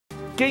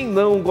quem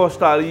não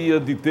gostaria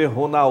de ter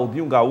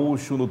Ronaldinho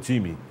Gaúcho no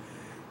time?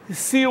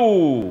 Se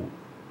o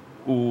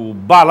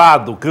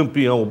badalado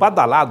campeão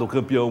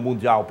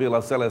mundial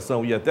pela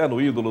seleção e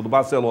eterno ídolo do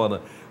Barcelona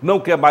não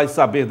quer mais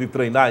saber de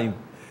treinar em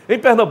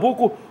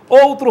Pernambuco,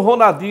 outro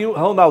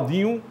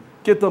Ronaldinho,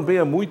 que também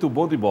é muito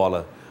bom de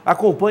bola.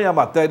 Acompanhe a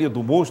matéria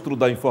do monstro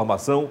da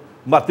informação,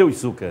 Matheus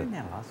Siga.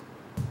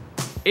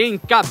 Em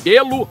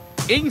cabelo,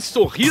 em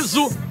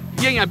sorriso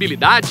e em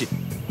habilidade,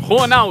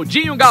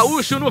 Ronaldinho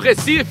Gaúcho no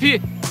Recife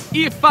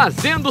e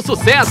fazendo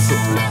sucesso.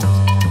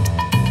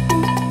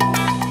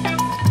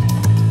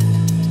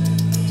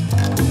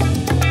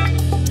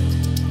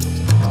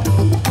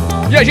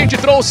 E a gente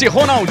trouxe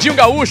Ronaldinho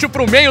Gaúcho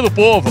pro meio do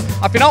povo.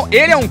 Afinal,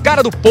 ele é um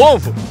cara do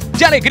povo,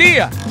 de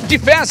alegria, de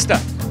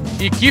festa.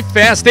 E que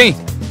festa, hein?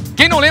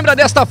 Quem não lembra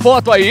desta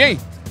foto aí, hein?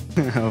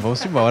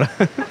 Vamos embora.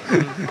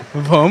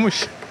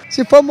 Vamos.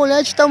 Se for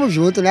mulher, estamos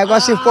juntos, né? Agora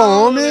se for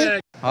homem...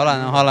 Rola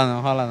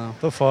não.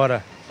 Tô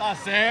fora. Tá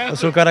certo. Eu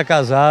sou cara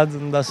casado,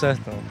 não dá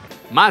certo não.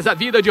 Mas a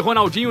vida de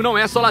Ronaldinho não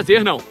é só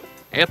lazer, não.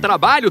 É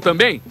trabalho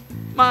também,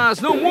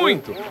 mas não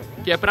muito,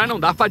 que é pra não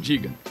dar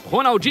fadiga.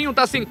 Ronaldinho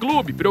tá sem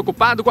clube,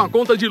 preocupado com a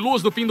conta de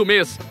luz no fim do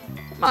mês.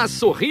 Mas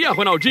sorria,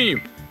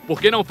 Ronaldinho,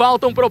 porque não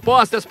faltam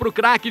propostas pro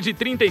craque de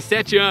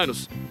 37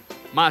 anos.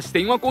 Mas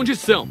tem uma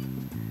condição,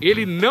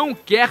 ele não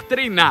quer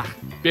treinar.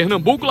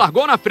 Pernambuco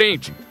largou na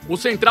frente. O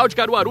Central de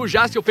Caruaru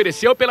já se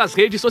ofereceu pelas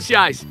redes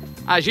sociais.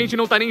 A gente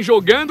não tá nem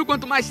jogando,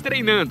 quanto mais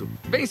treinando.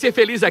 Vem ser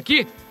feliz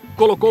aqui?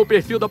 Colocou o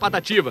perfil da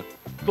Patativa.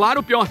 Claro,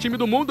 o pior time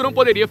do mundo não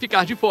poderia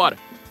ficar de fora.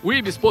 O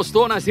Ibis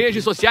postou nas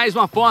redes sociais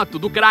uma foto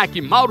do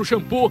craque Mauro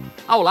Shampoo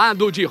ao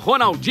lado de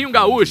Ronaldinho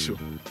Gaúcho.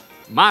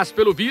 Mas,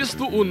 pelo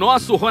visto, o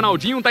nosso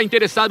Ronaldinho tá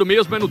interessado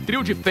mesmo no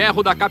trio de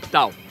ferro da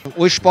capital.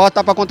 O esporte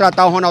tá para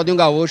contratar o Ronaldinho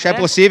Gaúcho, é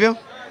possível?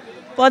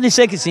 Pode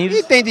ser que sim.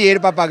 E tem dinheiro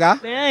para pagar?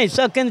 Tem,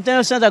 só que não tem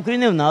o Santa Cruz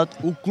nem o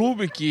Náutico. O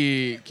clube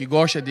que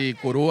gosta de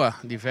coroa,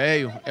 de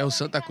velho, é o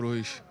Santa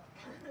Cruz.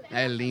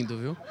 É lindo,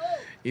 viu?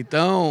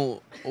 Então,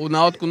 o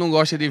Náutico não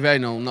gosta de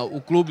velho, não. O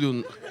clube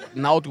do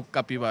Náutico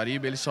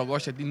Capibaribe, ele só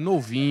gosta de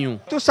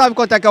novinho. Tu sabe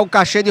quanto é que é o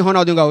cachê de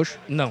Ronaldinho Gaúcho?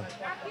 Não.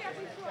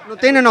 Não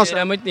tem, né, não?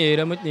 É muito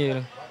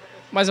dinheiro.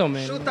 Mais ou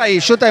menos.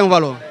 Chuta aí um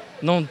valor.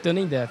 Não tenho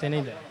nem ideia,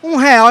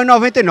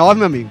 R$1,99,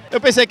 meu amigo. Eu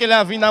pensei que ele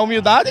ia vir na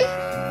humildade.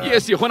 E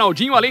esse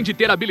Ronaldinho, além de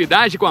ter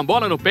habilidade com a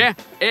bola no pé,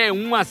 é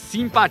uma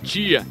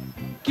simpatia.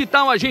 Que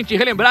tal a gente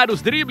relembrar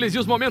os dribles e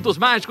os momentos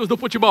mágicos do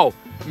futebol?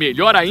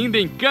 Melhor ainda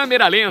em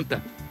câmera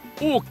lenta.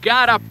 O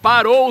cara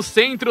parou o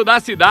centro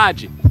da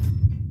cidade.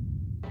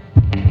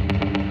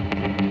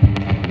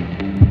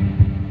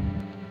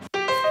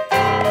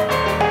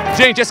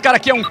 Gente, esse cara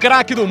aqui é um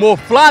craque do humor.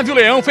 Flávio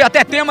Leão foi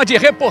até tema de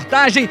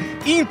reportagem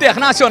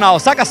internacional.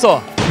 Saca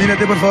só.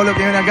 Mírate, por favor, o que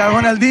vem aqui.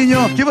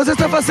 Ronaldinho, o que você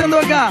está fazendo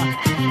aqui?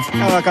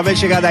 Eu acabei de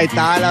chegar da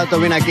Itália, tô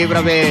vindo aqui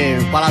pra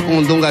falar com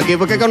o Dunga aqui.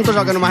 Por que eu não tô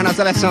jogando mais na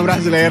seleção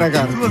brasileira,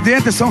 cara? Os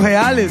dentes são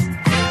reais?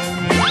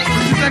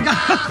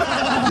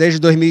 Desde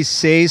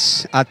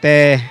 2006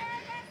 até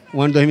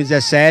o ano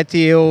 2017,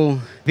 eu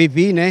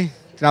vivi, né,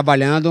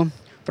 trabalhando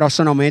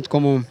profissionalmente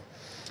como...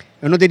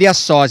 Eu não diria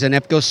sósia, né?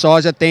 Porque o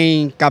sósia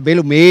tem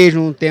cabelo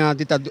mesmo, tem a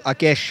ditadura,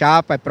 aqui é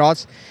chapa, é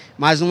prótese,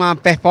 mas uma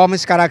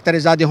performance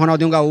caracterizada de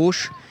Ronaldinho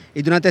Gaúcho.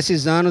 E durante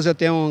esses anos eu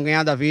tenho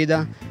ganhado a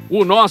vida.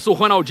 O nosso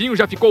Ronaldinho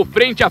já ficou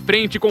frente a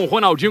frente com o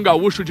Ronaldinho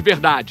Gaúcho de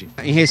verdade.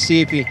 Em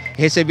Recife,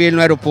 recebi ele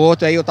no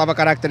aeroporto, aí eu estava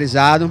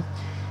caracterizado.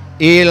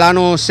 E lá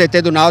no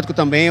CT do Náutico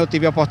também, eu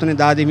tive a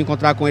oportunidade de me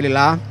encontrar com ele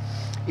lá.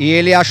 E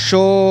ele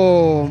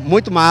achou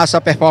muito massa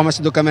a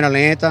performance do câmera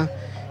lenta.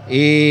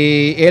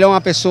 E ele é uma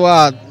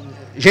pessoa...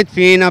 gente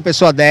fina,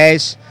 pessoa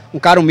 10, um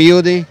cara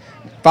humilde,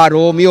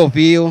 parou, me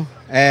ouviu,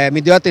 me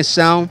deu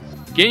atenção.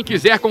 Quem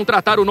quiser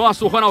contratar o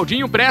nosso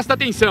Ronaldinho, presta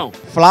atenção.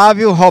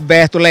 Flávio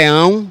Roberto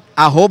Leão,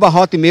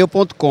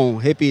 @hotmail.com.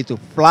 Repito,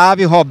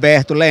 Flávio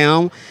Roberto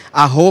Leão,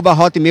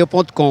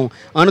 @hotmail.com.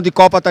 Ano de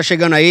Copa tá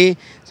chegando aí.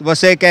 Se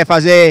você quer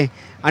fazer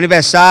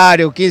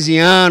aniversário, 15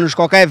 anos,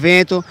 qualquer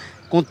evento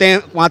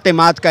com a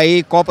temática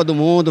aí, Copa do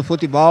Mundo,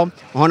 futebol,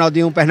 o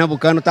Ronaldinho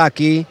Pernambucano tá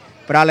aqui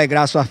para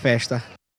alegrar a sua festa.